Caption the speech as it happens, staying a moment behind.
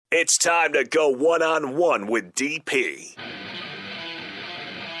It's time to go one-on-one with DP.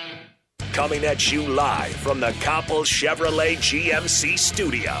 Coming at you live from the Coppel Chevrolet GMC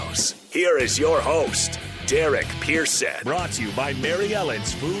studios. Here is your host, Derrick Pearson. Brought to you by Mary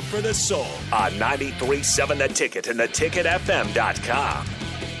Ellen's Food for the Soul. On 93.7 The Ticket and theticketfm.com.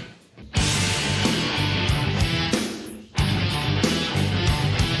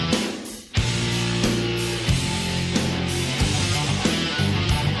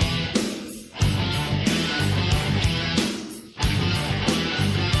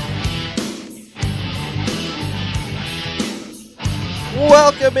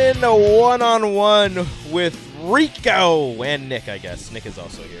 Welcome in to One-on-One with Rico and Nick, I guess. Nick is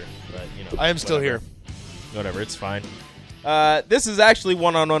also here, but I am still here. Whatever, it's fine. This is actually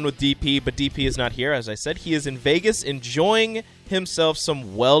One-on-One with DP, but DP is not here. As I said, he is in Vegas enjoying himself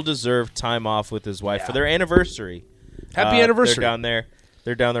some well-deserved time off with his wife for their anniversary. Happy anniversary.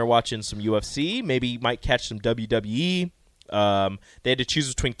 They're down there watching some UFC, maybe might catch some WWE. They had to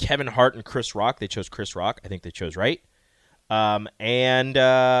choose between Kevin Hart and Chris Rock. They chose Chris Rock. I think they chose right. And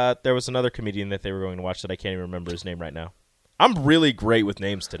there was another comedian that they were going to watch that I can't even remember his name right now. I'm really great with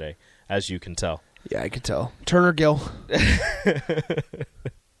names today, as you can tell. Yeah, I could tell. Turner Gill.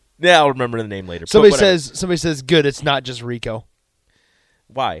 Yeah, I'll remember the name later. Somebody says, good, it's not just Rico.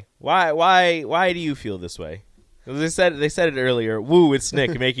 Why? Why do you feel this way? They said it earlier. Woo, it's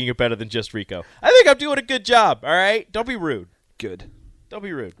Nick making it better than just Rico. I think I'm doing a good job, all right? Don't be rude. Good. Don't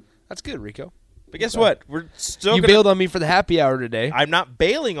be rude. That's good, Rico. But guess what? We're still You bailed on me for the happy hour today. I'm not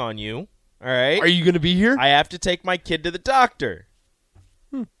bailing on you, all right? Are you going to be here? I have to take my kid to the doctor.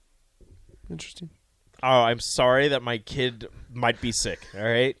 Interesting. Oh, I'm sorry that my kid might be sick, all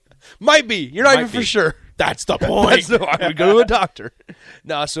right? Might be. You're not even for sure. That's the point. I would go to a doctor.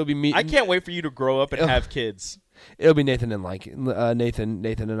 No, so it'll be me. I can't wait for you to grow up and have kids. It'll be Nathan and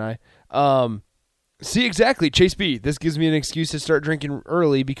Nathan and I. See, exactly. Chase B. This gives me an excuse to start drinking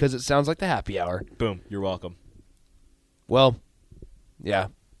early because it sounds like the happy hour. Boom. You're welcome. Well, yeah.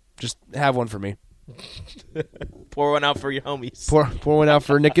 Just have one for me. Pour one out for your homies. Pour one out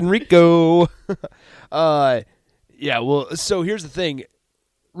for Nick and Rico. Yeah, well, so here's the thing.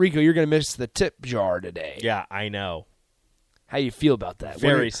 Rico, you're going to miss the tip jar today. Yeah, I know. How you feel about that?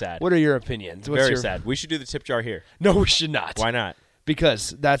 Very sad. What are your opinions? Very sad. We should do the tip jar here. No, we should not. Why not?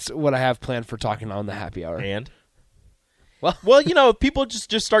 Because that's what I have planned for talking on the happy hour. And? Well, if people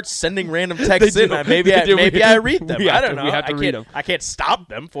just start sending random texts in, maybe I read them. I don't know. We have to read them. I can't stop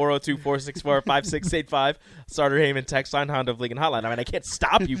them. 402-464-5685. Starter Heyman text line, Honda of Lincoln Hotline. I mean, I can't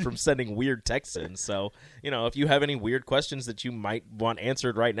stop you from sending weird texts in. So, if you have any weird questions that you might want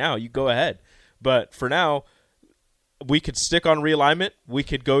answered right now, you go ahead. But for now, we could stick on realignment. We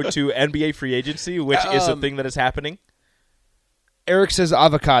could go to NBA free agency, which is a thing that is happening. Eric says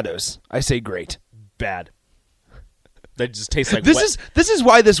avocados. I say great. Bad. They just taste like this wet. This is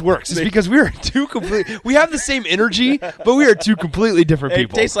why this works. It's because we are we have the same energy, but we are two completely different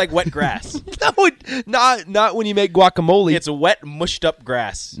people. It tastes like wet grass. No, not when you make guacamole. It's a wet, mushed up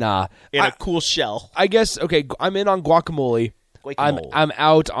grass. Nah. In a cool shell. I guess, okay, I'm in on guacamole. I'm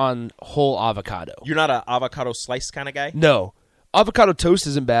out on whole avocado. You're not an avocado slice kind of guy? No. Avocado toast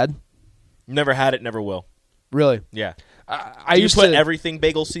isn't bad. Never had it, never will. Really? Yeah. I do used you put to everything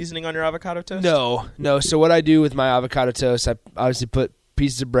bagel seasoning on your avocado toast? No. So what I do with my avocado toast, I obviously put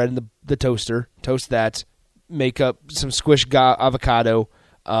pieces of bread in the toaster, toast that, make up some squished avocado,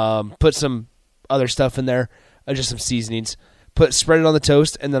 put some other stuff in there, just some seasonings, spread it on the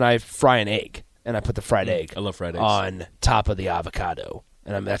toast, and then I fry an egg, and I put the fried egg. I love fried eggs. On top of the avocado,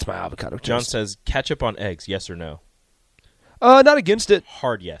 and that's my avocado toast. John says ketchup on eggs, yes or no? Not against it.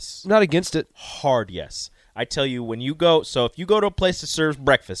 Hard yes. Not against it. Hard yes. I tell you, if you go to a place that serves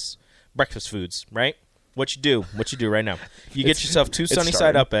breakfast foods, right? What you do right now. You get yourself two sunny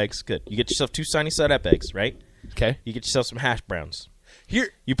side up eggs. Good. You get yourself two sunny side up eggs, right? Okay. You get yourself some hash browns.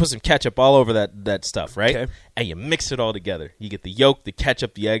 Here, you put some ketchup all over that stuff, right? Okay. And you mix it all together. You get the yolk, the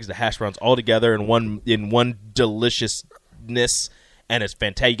ketchup, the eggs, the hash browns all together in one deliciousness. And it's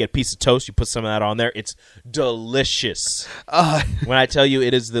fantastic. You get a piece of toast. You put some of that on there. It's delicious. When I tell you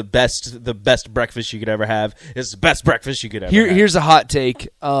it is the best breakfast you could ever have, it's the best breakfast you could ever have. Here's a hot take.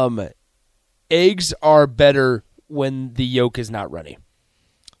 Eggs are better when the yolk is not runny.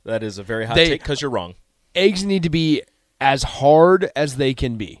 That is a very hot take because you're wrong. Eggs need to be as hard as they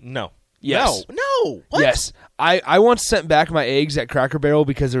can be. No. Yes. No. What? Yes. I once sent back my eggs at Cracker Barrel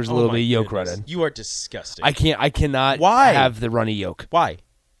because there's a little bit of yolk running. You are disgusting. I cannot Why? have the runny yolk. Why?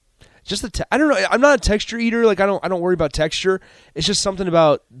 Just I don't know. I'm not a texture eater. Like I don't worry about texture. It's just something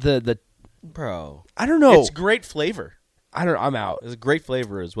about the Bro. I don't know. It's great flavor. I'm out. It's a great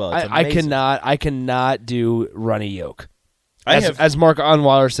flavor as well. It's I amazing. cannot do runny yolk. As As Mark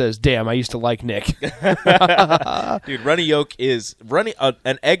Onweiler says, damn, I used to like Nick. Dude, runny yolk is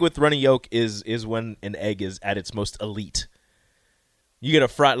an egg with runny yolk is when an egg is at its most elite. You get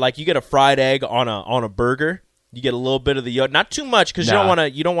a fried egg on a burger. You get a little bit of the yolk, not too much because you don't want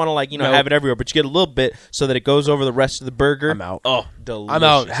to have it everywhere, but you get a little bit so that it goes over the rest of the burger. I'm out. Oh, delicious. I'm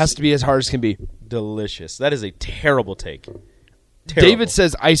out. It has to be as hard as can be. Delicious. That is a terrible take. Terrible. David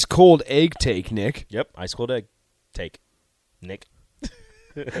says ice cold egg take, Nick. Yep, ice cold egg take. Nick.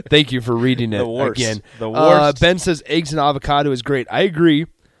 Thank you for reading it The worst. again. The worst. Ben says eggs and avocado is great. I agree.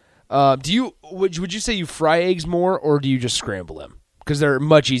 Would you say you fry eggs more or do you just scramble them? Because they're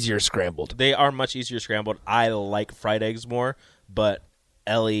much easier scrambled. They are much easier scrambled. I like fried eggs more, but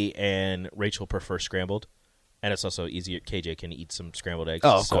Ellie and Rachel prefer scrambled. And it's also easier. KJ can eat some scrambled eggs.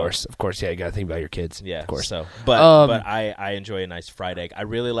 Oh, of course. Yeah, you got to think about your kids. Yeah, of course. So, but I enjoy a nice fried egg. I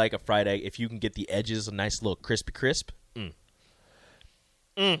really like a fried egg. If you can get the edges a nice little crispy crisp,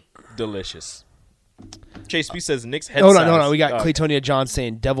 delicious. Chase B says Nick's head size. Hold on. We got Claytonia John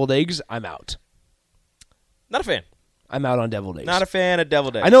saying deviled eggs. I'm out. Not a fan. I'm out on deviled eggs. Not a fan of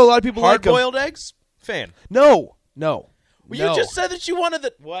deviled eggs. I know a lot of people like them. Hard-boiled eggs? Fan. No. Well, you just said that you wanted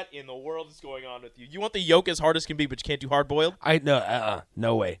the... What in the world is going on with you? You want the yolk as hard as can be, but you can't do hard-boiled?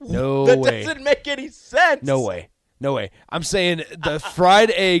 No way. No that way. That doesn't make any sense. No way. I'm saying the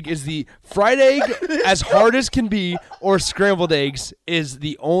fried egg is the fried egg as hard as can be, or scrambled eggs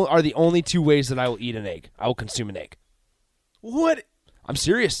are the only two ways that I will eat an egg. I will consume an egg. What? I'm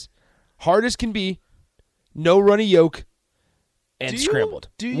serious. Hard as can be, no runny yolk, and scrambled.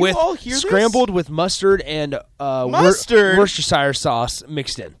 Do you all hear scrambled with mustard and Worcestershire sauce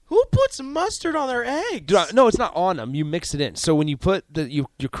mixed in. Who puts mustard on their eggs? No, it's not on them. You mix it in. So when you put you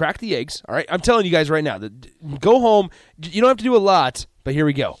crack the eggs. All right, I'm telling you guys right now. Go home. You don't have to do a lot, but here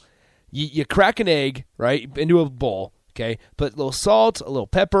we go. You crack an egg right into a bowl. Okay, put a little salt, a little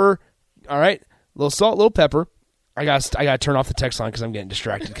pepper. All right, a little salt, a little pepper. I got to turn off the text line because I'm getting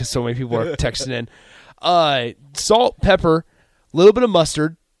distracted because so many people are texting in. Salt, pepper, a little bit of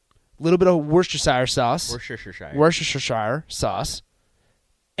mustard, a little bit of Worcestershire sauce,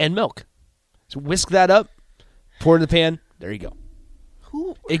 and milk. So whisk that up, pour it in the pan. There you go.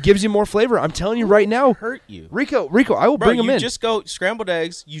 It gives you more flavor. I'm telling you right now. Hurt you, Rico. I will bring them in. You just go scrambled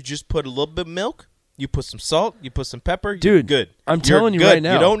eggs. You just put a little bit of milk. You put some salt. You put some pepper. Dude, you're good. I'm telling you right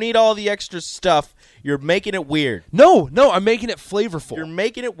now. You don't need all the extra stuff. You're making it weird. No, I'm making it flavorful. You're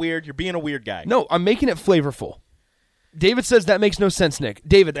making it weird. You're being a weird guy. No, I'm making it flavorful. David says that makes no sense, Nick.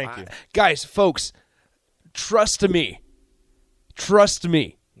 David, thank you. Guys, folks, trust me. Trust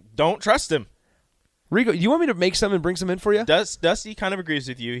me. Don't trust him. Rico, you want me to make some and bring some in for you? Dusty kind of agrees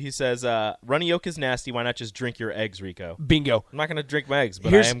with you. He says, runny yolk is nasty. Why not just drink your eggs, Rico? Bingo. I'm not going to drink my eggs,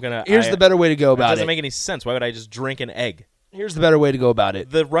 but I am going to... Here's the better way to go about it. It doesn't make any sense. Why would I just drink an egg? Here's the better way to go about it.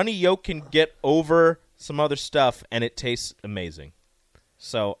 The runny yolk can get over some other stuff, and it tastes amazing.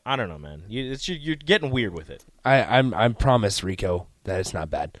 So, I don't know, man. You're getting weird with it. I promise, Rico, that it's not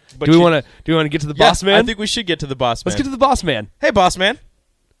bad. But do we want to get to the boss man? I think we should get to the boss man. Let's get to the boss man. Hey, boss man.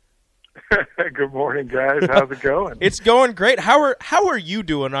 Good morning, guys. How's it going? It's going great. How are you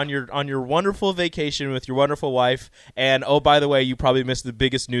doing on your wonderful vacation with your wonderful wife? And oh, by the way, you probably missed the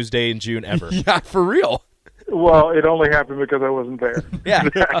biggest news day in June ever. Yeah, for real. Well, it only happened because I wasn't there. Yeah,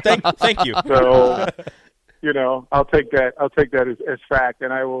 thank you. So, I'll take that as fact,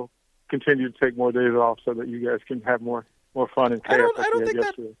 and I will continue to take more days off so that you guys can have more fun and chaos. I don't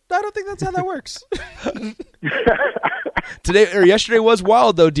think that's how that works. Today or yesterday was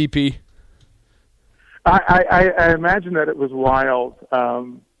wild though, DP. I imagine that it was wild,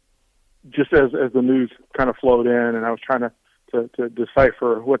 just as the news kind of flowed in, and I was trying to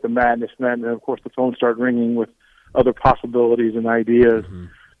decipher what the madness meant, and of course the phone started ringing with other possibilities and ideas.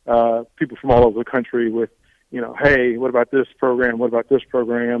 Mm-hmm. People from all over the country with, hey, what about this program? What about this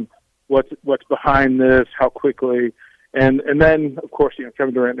program? What's behind this? How quickly? And then of course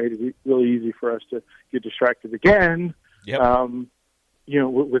Kevin Durant made it really easy for us to get distracted again. Yep.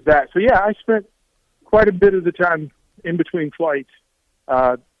 With that. So yeah, I spent quite a bit of the time in between flights.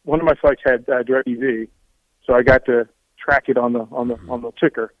 One of my flights had DirecTV, so I got to track it on the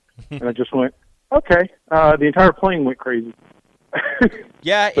ticker, and I just went, okay. The entire plane went crazy.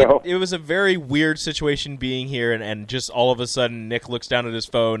 Yeah, so. It was a very weird situation being here, and just all of a sudden Nick looks down at his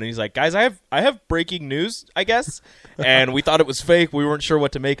phone and he's like, guys, I have breaking news, I guess. And we thought it was fake. We weren't sure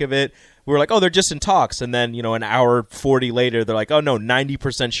what to make of it. We were like, oh, they're just in talks. And then, an hour 40 later, they're like, oh, no,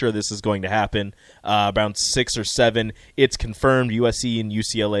 90% sure this is going to happen. Around 6 or 7, it's confirmed USC and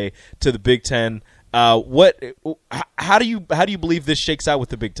UCLA to the Big Ten. How do you believe this shakes out with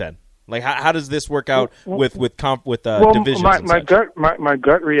the Big Ten? Like, how does this work out with divisions? My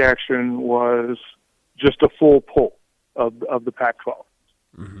gut reaction was just a full pull of the Pac-12.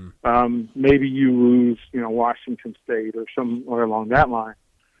 Mm-hmm. Maybe you lose, Washington State or somewhere along that line.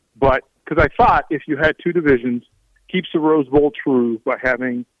 But because I thought if you had two divisions, keeps the Rose Bowl true by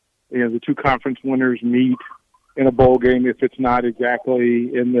having the two conference winners meet in a bowl game if it's not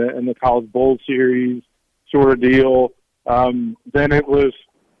exactly in the College Bowl series sort of deal. Then it was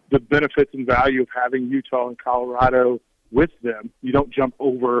the benefits and value of having Utah and Colorado with them. You don't jump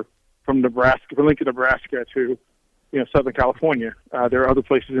over from Lincoln, Nebraska to Southern California. There are other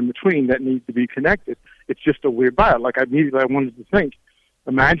places in between that need to be connected. It's just a weird bio. Like I wanted to think,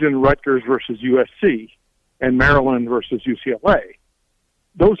 imagine Rutgers versus USC and Maryland versus UCLA.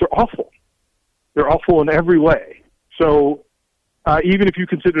 Those are awful. They're awful in every way. So even if you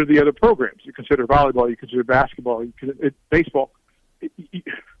consider the other programs, you consider volleyball, you consider basketball, baseball,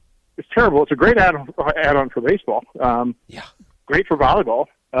 it's terrible. It's a great add-on for baseball. Great for volleyball.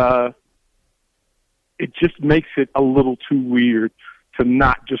 It just makes it a little too weird to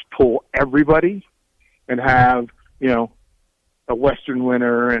not just pull everybody and have, a Western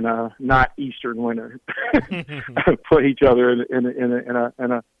winner and a not Eastern winner play each other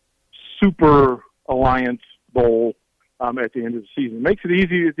in a super alliance bowl at the end of the season. It makes it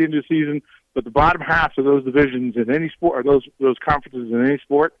easy at the end of the season, but the bottom half of those divisions in any sport, or those conferences in any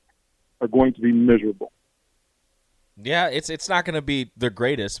sport, are going to be miserable. Yeah, it's not going to be the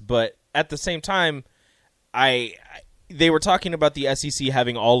greatest, but at the same time, they were talking about the SEC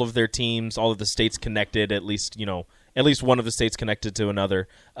having all of their teams, all of the states connected, at least one of the states connected to another.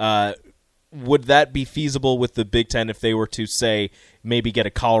 Would that be feasible with the Big Ten if they were to, say, maybe get a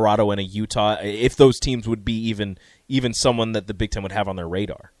Colorado and a Utah, if those teams would be even someone that the Big Ten would have on their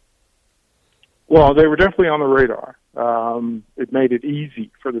radar? Well, they were definitely on the radar. It made it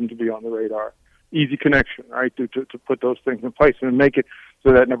easy for them to be on the radar. Easy connection, right, to put those things in place and make it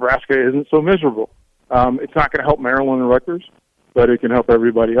so that Nebraska isn't so miserable. It's not going to help Maryland and Rutgers, but it can help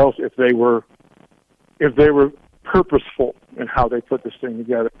everybody else if they were purposeful in how they put this thing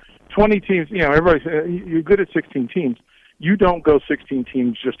together. 20 teams, everybody says you're good at 16 teams. You don't go 16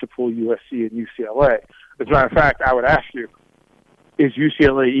 teams just to pull USC and UCLA. As a matter of fact, I would ask you, is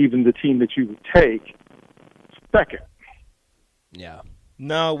UCLA even the team that you would take second? Yeah.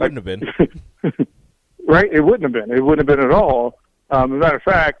 No, it wouldn't have been. Right? It wouldn't have been. It wouldn't have been at all. As a matter of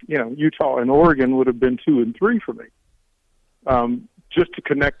fact, Utah and Oregon would have been 2 and 3 for me, just to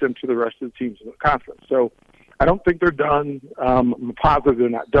connect them to the rest of the teams in the conference. So I don't think they're done. I'm positive they're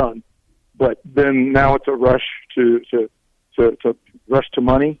not done. But then now it's a rush to rush to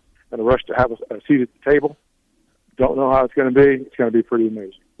money and a rush to have a seat at the table. Don't know how it's going to be. It's going to be pretty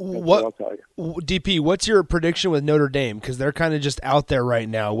amazing. What I'll tell you. DP, what's your prediction with Notre Dame? Because they're kind of just out there right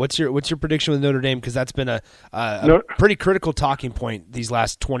now. What's your prediction with Notre Dame? Because that's been a pretty critical talking point these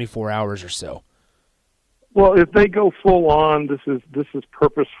last 24 hours or so. Well, if they go full on, this is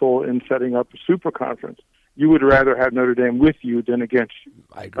purposeful in setting up a super conference. You would rather have Notre Dame with you than against you.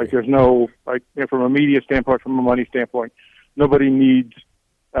 I agree. Like there's no from a media standpoint, from a money standpoint, nobody needs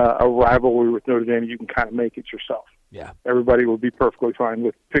a rivalry with Notre Dame. You can kind of make it yourself. Yeah, everybody will be perfectly fine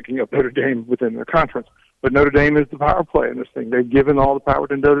with picking up Notre Dame within their conference. But Notre Dame is the power play in this thing. They've given all the power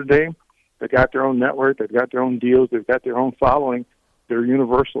to Notre Dame. They got their own network. They've got their own deals. They've got their own following. They're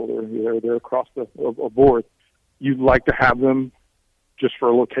universal. They're across the board. You'd like to have them just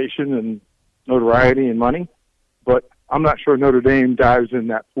for location and notoriety and money, but I'm not sure Notre Dame dives in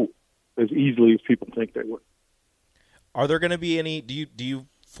that pool as easily as people think they would. Are there going to be any? Do you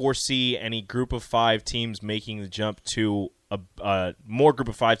foresee any Group of 5 teams making the jump to a more Group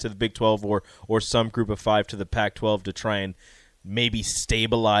of 5 to the Big 12 or some Group of 5 to the Pac-12 to try and maybe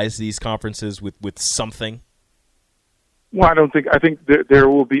stabilize these conferences with something? Well, I think there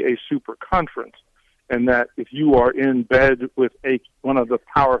will be a super conference, and that if you are in bed with one of the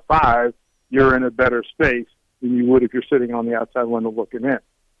Power 5, you're in a better space than you would if you're sitting on the outside window looking in.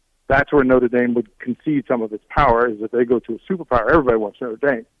 That's where Notre Dame would concede some of its power, is if they go to a superpower. Everybody wants Notre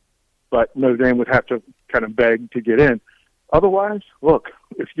Dame, but Notre Dame would have to kind of beg to get in. Otherwise, look,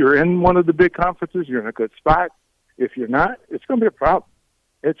 if you're in one of the big conferences, you're in a good spot. If you're not, it's going to be a problem.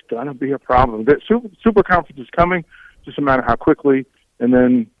 It's going to be a problem. The super conference is coming, just a matter how quickly. And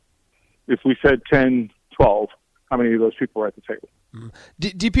then if we said 10, 12, how many of those people are at the table?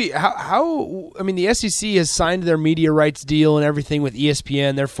 DP, how? I mean, the SEC has signed their media rights deal and everything with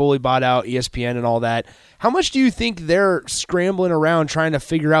ESPN. They're fully bought out, ESPN and all that. How much do you think they're scrambling around trying to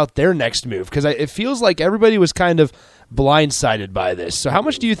figure out their next move? Because it feels like everybody was kind of blindsided by this. So how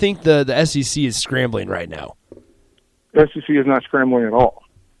much do you think the SEC is scrambling right now? The SEC is not scrambling at all.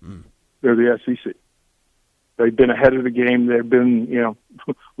 They're the SEC. They've been ahead of the game. They've been,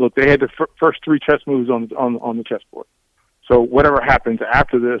 look, they had the first three chess moves on the chessboard. So whatever happens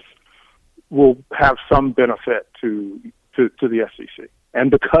after this will have some benefit to the SEC, and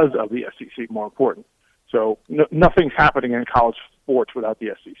because of the SEC, more important. So nothing's happening in college sports without the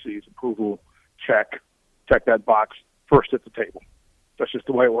SEC's approval. Check that box first at the table. That's just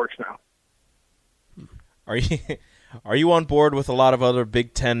the way it works now. Are you on board with a lot of other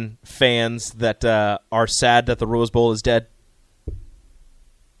Big Ten fans that are sad that the Rose Bowl is dead?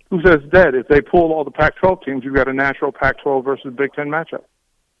 Who says dead? If they pull all the Pac-12 teams, you've got a natural Pac-12 versus Big Ten matchup.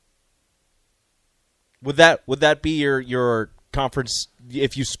 Would that be your conference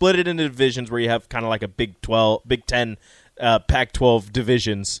if you split it into divisions where you have kind of like a Big 10, Pac-12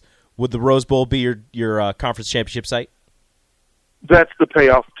 divisions? Would the Rose Bowl be your conference championship site? That's the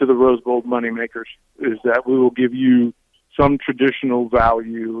payoff to the Rose Bowl moneymakers, is that we will give you some traditional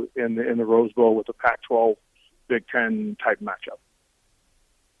value in the Rose Bowl with a Pac-12 Big Ten type matchup.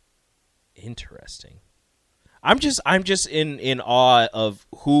 Interesting. I'm just in awe of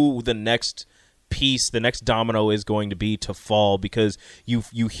who the next piece, the next domino is going to be to fall, because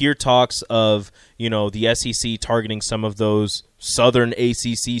you hear talks of the SEC targeting some of those southern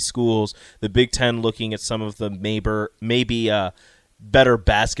ACC schools, the Big Ten looking at some of the maybe better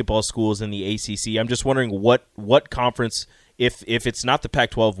basketball schools in the ACC. I'm just wondering what conference, if it's not the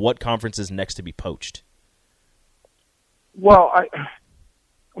Pac-12, what conference is next to be poached? Well, I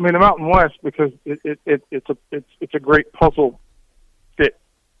mean the Mountain West, because it's a great puzzle fit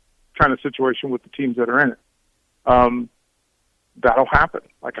kind of situation with the teams that are in it. That'll happen.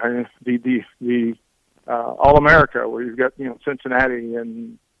 Like the All-America, where you've got Cincinnati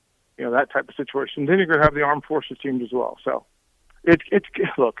and that type of situation. Then you're going to have the Armed Forces teams as well. So it's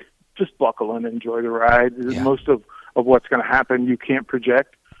look, just buckle and enjoy the ride. Yeah. Most of what's going to happen you can't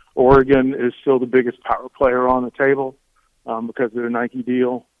project. Oregon is still the biggest power player on the table because of their Nike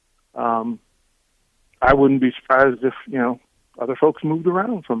deal. I wouldn't be surprised if other folks moved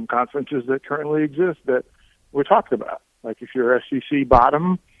around from conferences that currently exist that we're talking about. Like if you're SEC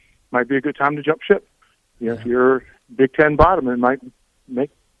bottom, might be a good time to jump ship. If you're Big Ten bottom, it might make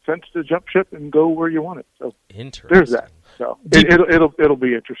sense to jump ship and go where you want it. So there's that. So it'll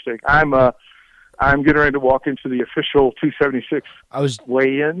be interesting. I'm getting ready to walk into the official 276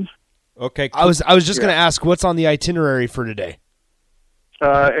 weigh-ins. Okay. Cool. I was just going to ask, what's on the itinerary for today?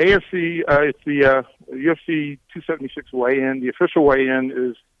 AFC, it's the UFC 276 weigh-in. The official weigh-in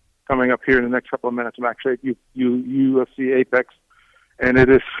is coming up here in the next couple of minutes. I'm actually at UFC Apex, and it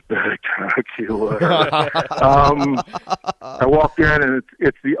is spectacular. I walk in, and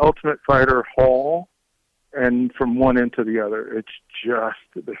it's the Ultimate Fighter Hall, and from one end to the other, it's just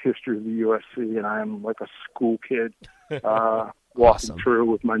the history of the UFC, and I'm like a school kid walking through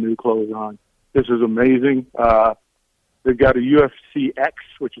with my new clothes on. This is amazing. They've got a UFC X,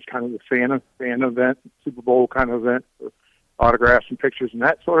 which is kind of the fan event, Super Bowl kind of event, with autographs and pictures and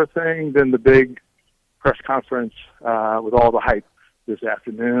that sort of thing. Then the big press conference with all the hype this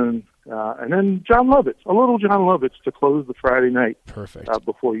afternoon. And then a little John Lovitz to close the Friday night. Perfect.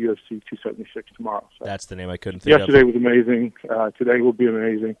 Before UFC 276 tomorrow. So that's the name I couldn't think Yesterday was amazing. Today will be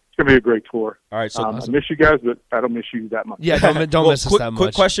amazing. It's going to be a great tour. All right, so I miss you guys, but I don't miss you that much. Yeah, don't miss us that much.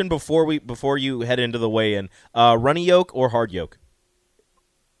 Quick question before you head into the weigh-in. Runny yolk or hard yolk?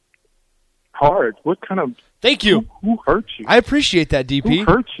 Hard. What kind of... Thank you. Who hurts you? I appreciate that, DP. Who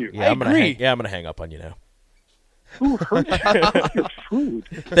hurts you? Yeah, I'm agree. gonna hang up on you now. Who hurts you? It's food.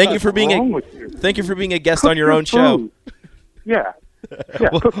 Thank you for being a guest on your own show. Yeah. Yeah,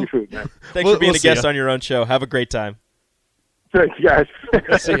 cook your food, man. Thanks for being a guest on your own show. Have a great time. Thanks, guys.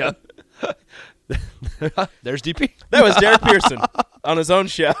 See ya. There's DP. That was Derrick Pearson on his own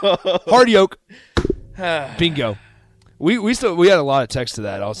show. Hard yolk. Bingo. We had a lot of text to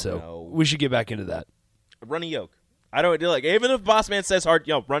that also. No. We should get back into that. Runny yolk. I don't like, even if Boss Man says hard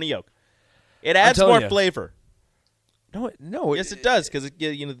yolk, runny yolk. It adds more flavor. No. Yes, it does, because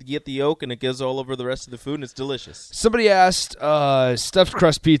you get the yolk and it goes all over the rest of the food and it's delicious. Somebody asked, stuffed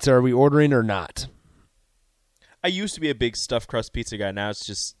crust pizza, are we ordering or not? I used to be a big stuffed crust pizza guy. Now it's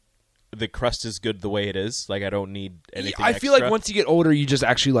just the crust is good the way it is. Like I don't need anything extra. I feel like once you get older, you just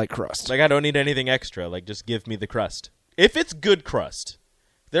actually like crust. Like I don't need anything extra. Like just give me the crust. If it's good crust.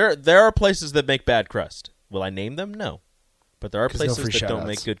 There are places that make bad crust. Will I name them? No. But there are 'Cause no places free that don't shout-outs.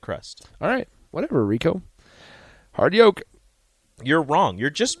 make good crust. All right. Whatever, Rico. Hard yolk. You're wrong. You're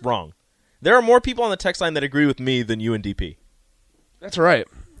just wrong. There are more people on the text line that agree with me than you and DP. That's right.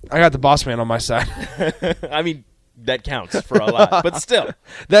 I got the boss man on my side. I mean, that counts for a lot, but still.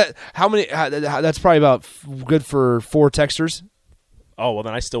 That's probably about good for 4 texters. Oh, well,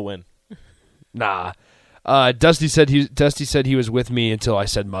 then I still win. Nah. Dusty said he was with me until I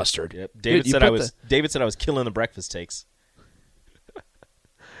said mustard. Yep. David said I was killing the breakfast takes.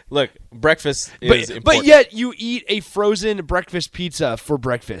 Look, breakfast is important. But yet you eat a frozen breakfast pizza for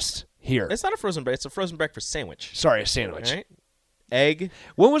breakfast here. It's not a frozen breakfast. It's a frozen breakfast sandwich. Sorry, a sandwich. Right? Egg.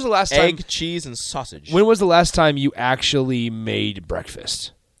 When was the last time? Egg, cheese, and sausage. When was the last time you actually made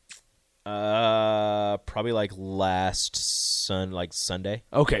breakfast? Probably like Sunday.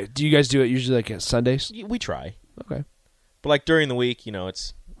 Okay. Do you guys do it usually like Sundays? We try. Okay. But like during the week,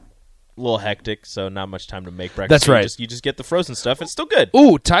 it's a little hectic, so not much time to make breakfast. That's right. You just get the frozen stuff. It's still good.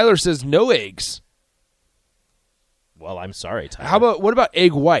 Ooh, Tyler says no eggs. Well, I'm sorry, Tyler. What about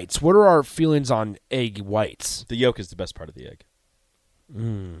egg whites? What are our feelings on egg whites? The yolk is the best part of the egg.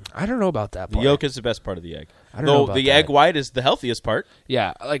 I don't know about that The part. yolk is the best part of the egg. I don't know about the that. egg white is the healthiest part.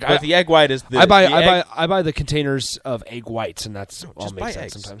 Yeah, But the egg white is the I egg. buy the containers of egg whites, and that's all Just makes buy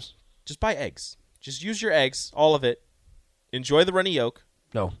sense eggs. sometimes. Just buy eggs. Just use your eggs, all of it. Enjoy the runny yolk.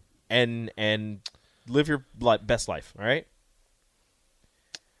 No. And live your best life. All right.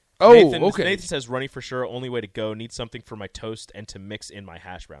 Oh, Nathan, okay. Nathan says runny for sure. Only way to go. Need something for my toast and to mix in my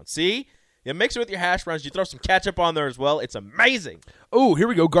hash browns. See, you mix it with your hash browns. You throw some ketchup on there as well. It's amazing. Oh, here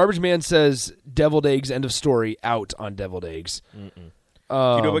we go. Garbage Man says deviled eggs. End of story. Out on deviled eggs. You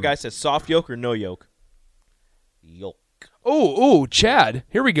know what guy says? Soft yolk or no yolk? Yolk. Oh, Chad.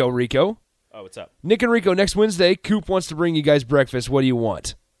 Here we go, Rico. Oh, what's up? Nick and Rico, next Wednesday, Coop wants to bring you guys breakfast. What do you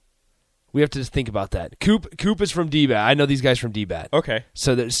want? We have to just think about that. Coop is from D-Bat. I know these guys from D-Bat. Okay.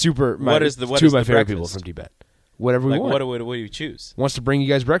 So they're super. Two of my favorite breakfast? people from D-Bat. Whatever we want. What do you choose? Wants to bring you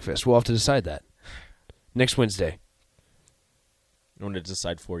guys breakfast. We'll have to decide that next Wednesday. I want to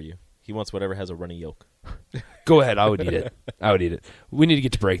decide for you. He wants whatever has a runny yolk. Go ahead. I would eat it. We need to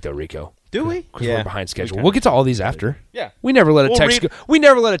get to break though, Rico. Do we? Because we're behind schedule. We'll get to all these after. Yeah. We never let a text go. We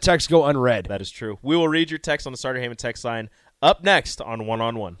never let a text go unread. That is true. We will read your text on the Starter Heyman text line up next on One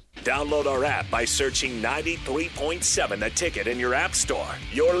on One. Download our app by searching 93.7 The Ticket in your app store.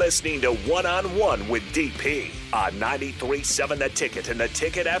 You're listening to One on One with DP on 93.7 The Ticket and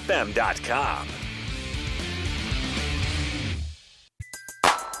theticketfm.com.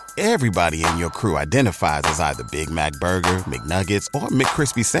 Everybody in your crew identifies as either Big Mac Burger, McNuggets, or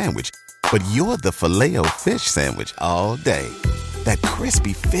McCrispy Sandwich. But you're the Filet-O-Fish Sandwich all day. That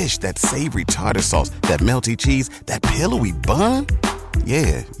crispy fish, that savory tartar sauce, that melty cheese, that pillowy bun.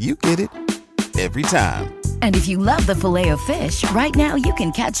 Yeah, you get it. Every time. And if you love the Filet-O-Fish, right now you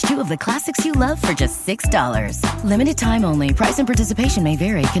can catch 2 of the classics you love for just $6. Limited time only. Price and participation may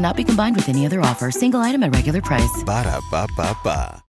vary. Cannot be combined with any other offer. Single item at regular price. Ba-da-ba-ba-ba.